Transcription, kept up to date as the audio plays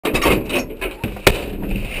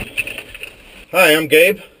Hi, I'm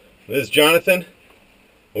Gabe. This is Jonathan.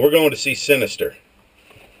 We're going to see Sinister.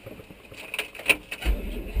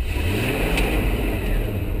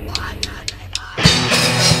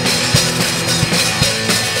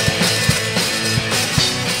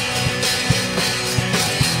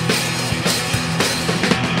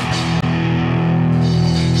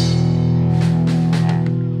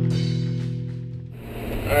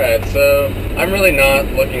 Alright, so I'm really not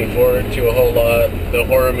looking forward to a whole lot. The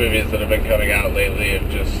horror movies that have been coming out lately have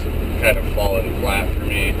just kind of fallen flat for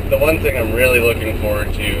me. The one thing I'm really looking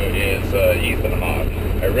forward to is Ethan Hawke.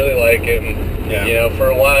 I really like him. Yeah. You know, for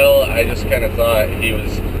a while I just kind of thought he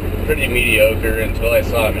was pretty mediocre until I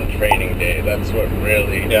saw him in Training Day. That's what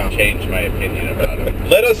really changed my opinion about him.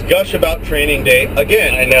 Let us gush about Training Day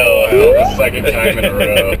again. I know, the second time in a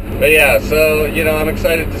row. But yeah, so, you know, I'm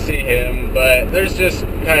excited to see him, but there's just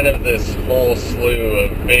kind of this whole slew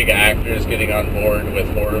of big actors getting on board with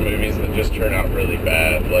horror movies that just turn out really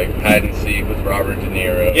bad, like Hide and Seek with Robert De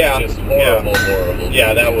Niro. Yeah. Just horrible.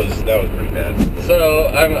 Yeah, that was pretty bad. So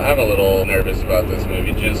I'm a little nervous about this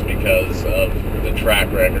movie just because of the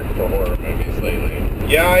track record for horror movies lately.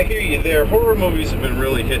 Yeah, I hear you there. Horror movies have been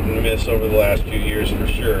really hit and miss over the last few years for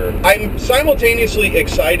sure. I'm simultaneously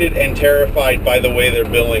excited and terrified by the way they're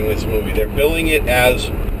billing this movie. They're billing it as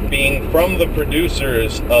being from the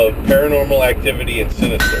producers of Paranormal Activity and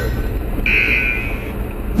Sinister.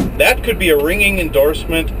 That could be a ringing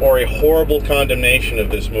endorsement or a horrible condemnation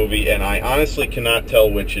of this movie, and I honestly cannot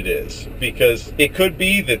tell which it is. Because it could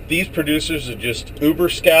be that these producers are just uber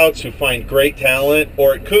scouts who find great talent,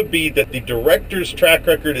 or it could be that the director's track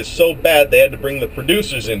record is so bad they had to bring the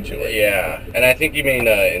producers into it. Yeah, and I think you mean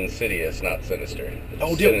Insidious, not Sinister.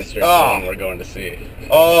 Oh, Sinister is the one we're going to see.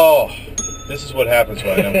 Oh, this is what happens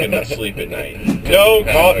when I don't get enough sleep at night. No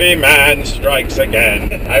coffee man strikes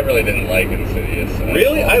again. I really didn't like Insidious.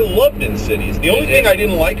 Really? I loved Insidious. The only thing I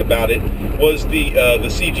didn't like about it was the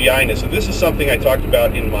CGI-ness. And this is something I talked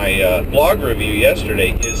about in my blog review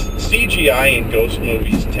yesterday, is CGI in ghost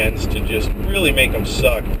movies tends to just really make them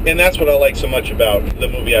suck. And that's what I like so much about the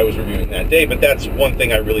movie I was reviewing that day. But that's one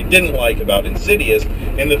thing I really didn't like about Insidious.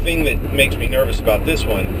 And the thing that makes me nervous about this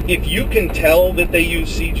one, if you can tell that they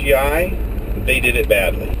use CGI, they did it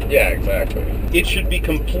badly. Yeah, exactly. It should be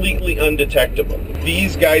completely undetectable.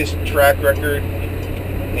 These guys' track record,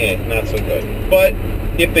 not so good. But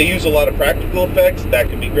if they use a lot of practical effects, that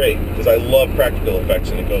could be great, because I love practical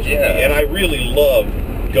effects in a ghost movie, and I really love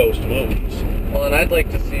ghost movies. Well, and I'd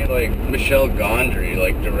like to see, like, Michelle Gondry,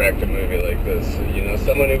 like, direct a movie like this. You know,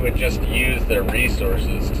 someone who would just use their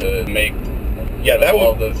resources to make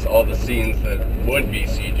all the scenes that would be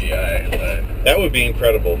CGI. But that would be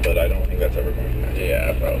incredible, but I don't think that's ever going to happen.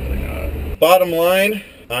 Yeah, probably not. Bottom line,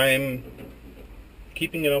 I'm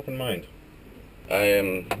keeping an open mind. I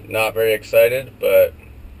am not very excited, but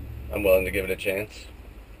I'm willing to give it a chance.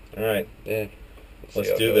 All right. Yeah.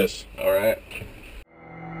 Let's do this. All right.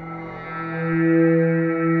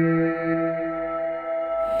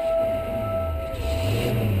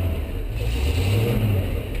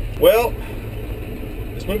 Well,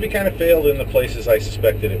 this movie kind of failed in the places I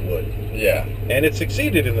suspected it would. Yeah. And it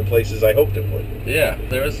succeeded in the places I hoped it would. Yeah,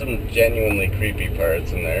 there was some genuinely creepy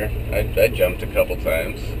parts in there. I jumped a couple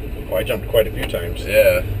times. Oh, I jumped quite a few times.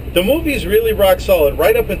 Yeah. The movie's really rock solid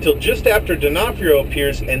right up until just after D'Onofrio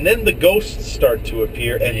appears, and then the ghosts start to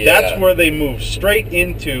appear, and that's where they move straight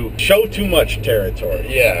into show too much territory.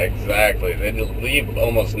 Yeah, exactly. They leave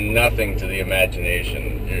almost nothing to the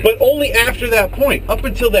imagination. But only after that point. Up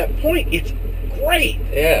until that point, it's great.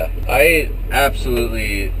 Yeah, I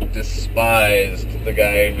absolutely despised the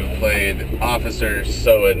guy who played Officer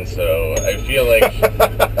So-and-so. I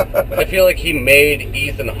feel like he made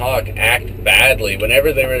Ethan Hawke act badly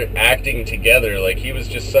whenever they were acting together. Like, he was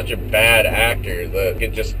just such a bad actor that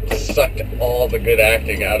it just sucked all the good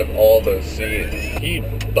acting out of all those scenes. He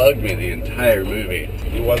bugged me the entire movie.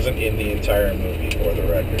 He wasn't in the entire movie, for the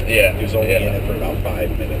record. Yeah. He was only in it for about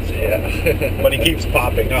 5 minutes. Yeah. But he keeps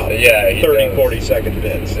popping up. Yeah, 40-second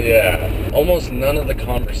bits. Yeah. Almost none of the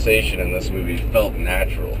conversation in this movie felt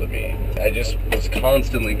natural to me. I just was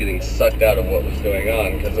constantly getting sucked out of what was going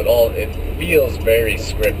on because it feels very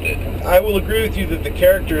scripted. I will agree with you that the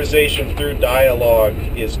characterization through dialogue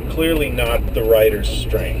is clearly not the writer's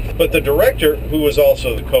strength. But the director, who was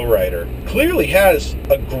also the co-writer, clearly has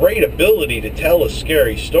a great ability to tell a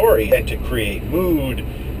scary story and to create mood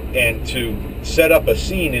and to set up a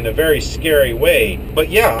scene in a very scary way. But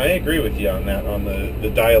yeah, I agree with you on that, on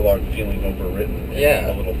the dialogue feeling overwritten and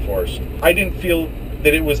a little forced. I didn't feel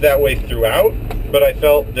that it was that way throughout, but I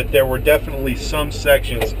felt that there were definitely some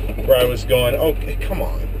sections where I was going, okay, come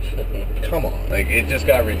on. Come on. Like, it just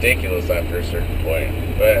got ridiculous after a certain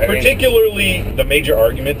point. But particularly the major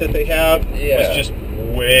argument that they have was just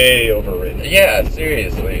way overridden. Yeah,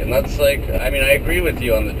 seriously. And that's like, I mean, I agree with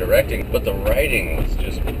you on the directing, but the writing was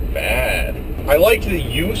just bad. I liked the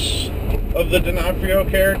use of the D'Onofrio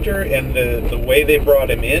character, and the way they brought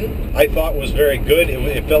him in, I thought was very good.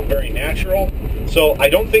 It felt very natural. So I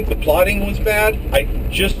don't think the plotting was bad. I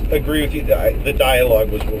just agree with you. The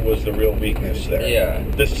dialogue was the real weakness there. Yeah.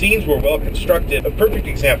 The scenes were well constructed. A perfect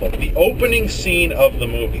example, the opening scene of the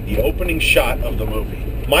movie, the opening shot of the movie.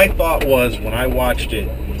 My thought was, when I watched it,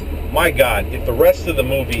 my God, if the rest of the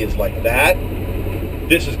movie is like that,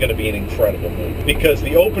 this is going to be an incredible movie, because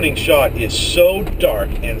the opening shot is so dark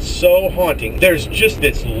and so haunting. There's just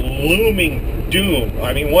this looming doom.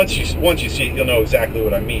 I mean, once you see it, you'll know exactly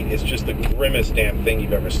what I mean. It's just the grimmest damn thing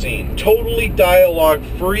you've ever seen. Totally dialogue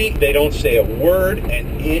free. They don't say a word,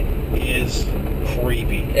 and it is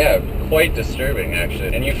creepy. Yeah, quite disturbing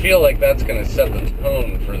actually. And you feel like that's going to set the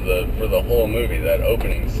tone for the whole movie, that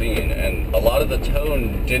opening scene. And a lot of the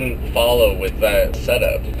tone didn't follow with that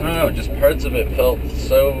setup. I don't know, just parts of it felt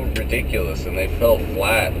so ridiculous and they felt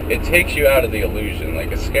flat. It takes you out of the illusion.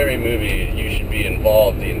 Like a scary movie, you should be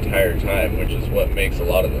involved the entire time, which is what makes a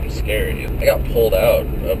lot of them scary. I got pulled out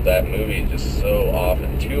of that movie just so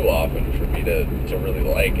often, too often for me to really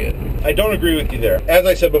like it. I don't agree with you there. As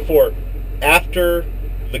I said before, after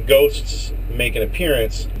the ghosts make an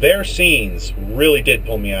appearance, their scenes really did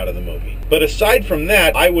pull me out of the movie. But aside from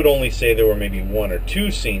that, I would only say there were maybe one or two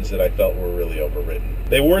scenes that I felt were really overridden.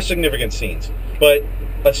 They were significant scenes. But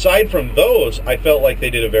aside from those, I felt like they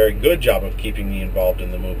did a very good job of keeping me involved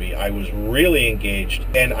in the movie. I was really engaged,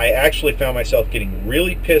 and I actually found myself getting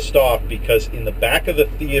really pissed off because in the back of the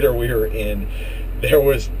theater we were in, there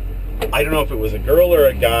was, I don't know if it was a girl or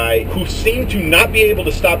a guy, who seemed to not be able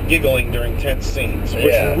to stop giggling during tense scenes, which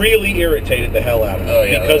really irritated the hell out of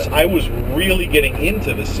me, because I was really getting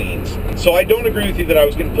into the scenes. So I don't agree with you that I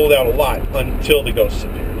was getting pulled out a lot until the ghosts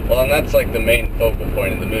appeared. Well, and that's like the main focal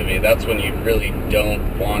point of the movie. That's when you really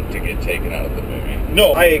don't want to get taken out of the movie.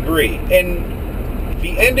 No, I agree. And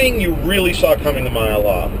the ending you really saw coming a mile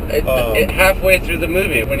off. Halfway through the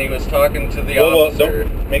movie, when he was talking to the officer.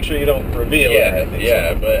 Don't, make sure you don't reveal it.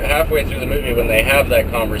 Yeah, but halfway through the movie, when they have that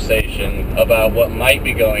conversation about what might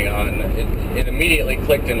be going on, it immediately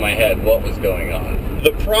clicked in my head what was going on.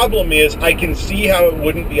 The problem is, I can see how it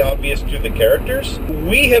wouldn't be obvious to the characters.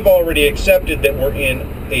 We have already accepted that we're in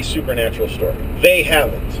a supernatural story. They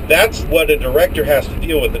haven't. That's what a director has to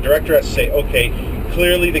deal with. The director has to say, okay,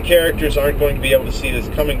 clearly the characters aren't going to be able to see this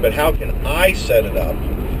coming, but how can I set it up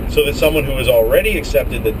so that someone who has already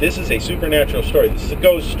accepted that this is a supernatural story, this is a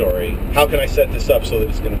ghost story, how can I set this up so that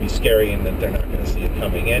it's going to be scary and that they're not going to see it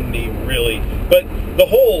coming? And he really, but the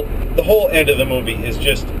whole end of the movie is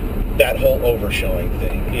just that whole overshowing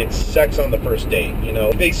thing. It's sex on the first date, you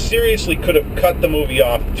know. They seriously could have cut the movie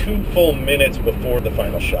off 2 full minutes before the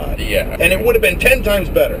final shot. Yeah. And it would have been 10 times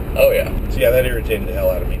better. Oh, yeah. So yeah, that irritated the hell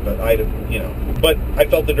out of me, but but I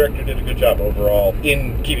felt the director did a good job overall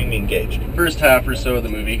in keeping me engaged. First half or so of the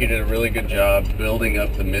movie, he did a really good job building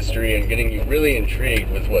up the mystery and getting you really intrigued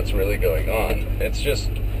with what's really going on. It's just,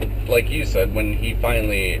 like you said, when he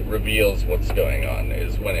finally reveals what's going on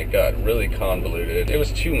is when it got really convoluted. It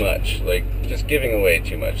was too much, like just giving away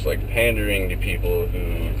too much, like pandering to people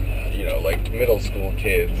who, you know, like middle school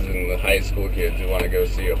kids and the high school kids who want to go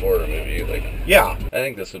see a horror movie. Like, yeah, I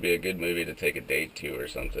think this would be a good movie to take a date to or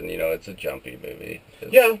something. You know, it's a jumpy movie.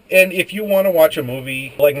 Yeah, and if you want to watch a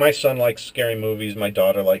movie, like my son likes scary movies, my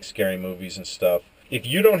daughter likes scary movies and stuff. If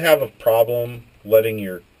you don't have a problem letting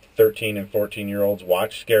your 13 and 14-year-olds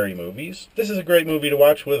watch scary movies, this is a great movie to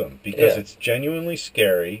watch with them, because it's genuinely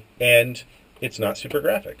scary and it's not super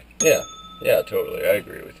graphic. Yeah. Yeah, totally. I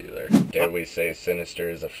agree with you there. Dare we say Sinister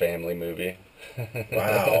is a family movie?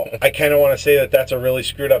 Wow. I kind of want to say that that's a really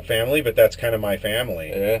screwed up family, but that's kind of my family.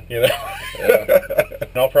 Yeah. You know? Yeah.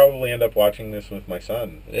 I'll probably end up watching this with my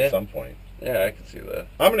son at some point. Yeah, I can see that.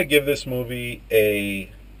 I'm going to give this movie a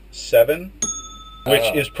 7,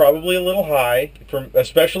 which is probably a little high,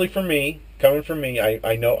 especially for me. Coming from me,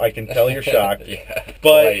 I know, I can tell you're shocked. Yeah,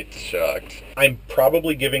 but quite shocked. I'm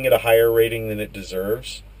probably giving it a higher rating than it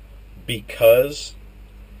deserves, because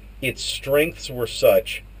its strengths were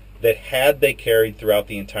such that had they carried throughout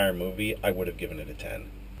the entire movie, I would have given it a 10.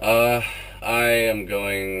 I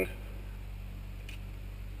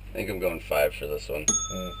think I'm going 5 for this one.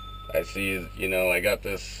 I see, you know, I got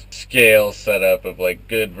this scale set up of like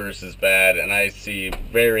good versus bad, and I see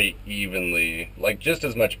very evenly, like just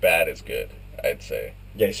as much bad as good, I'd say.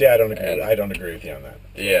 Yeah, see, I don't agree. I don't agree with you on that.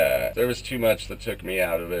 Yeah, there was too much that took me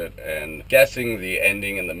out of it, and guessing the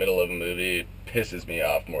ending in the middle of a movie pisses me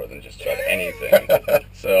off more than just about anything.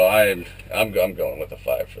 So I'm going with a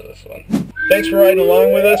 5 for this one. Thanks for riding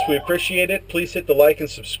along with us. We appreciate it. Please hit the like and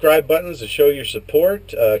subscribe buttons to show your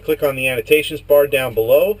support. Click on the annotations bar down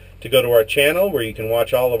below to go to our channel where you can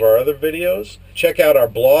watch all of our other videos. Check out our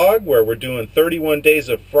blog where we're doing 31 Days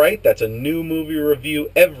of Fright. That's a new movie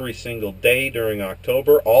review every single day during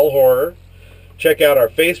October, all horror. Check out our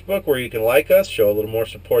Facebook where you can like us, show a little more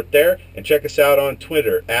support there, and check us out on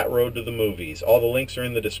Twitter @RoadToTheMovies. All the links are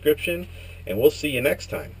in the description, and we'll see you next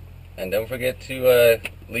time. And don't forget to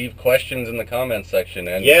leave questions in the comments section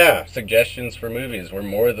and suggestions for movies. We're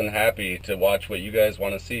more than happy to watch what you guys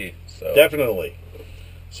want to see. So definitely.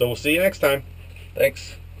 So we'll see you next time.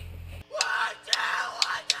 Thanks.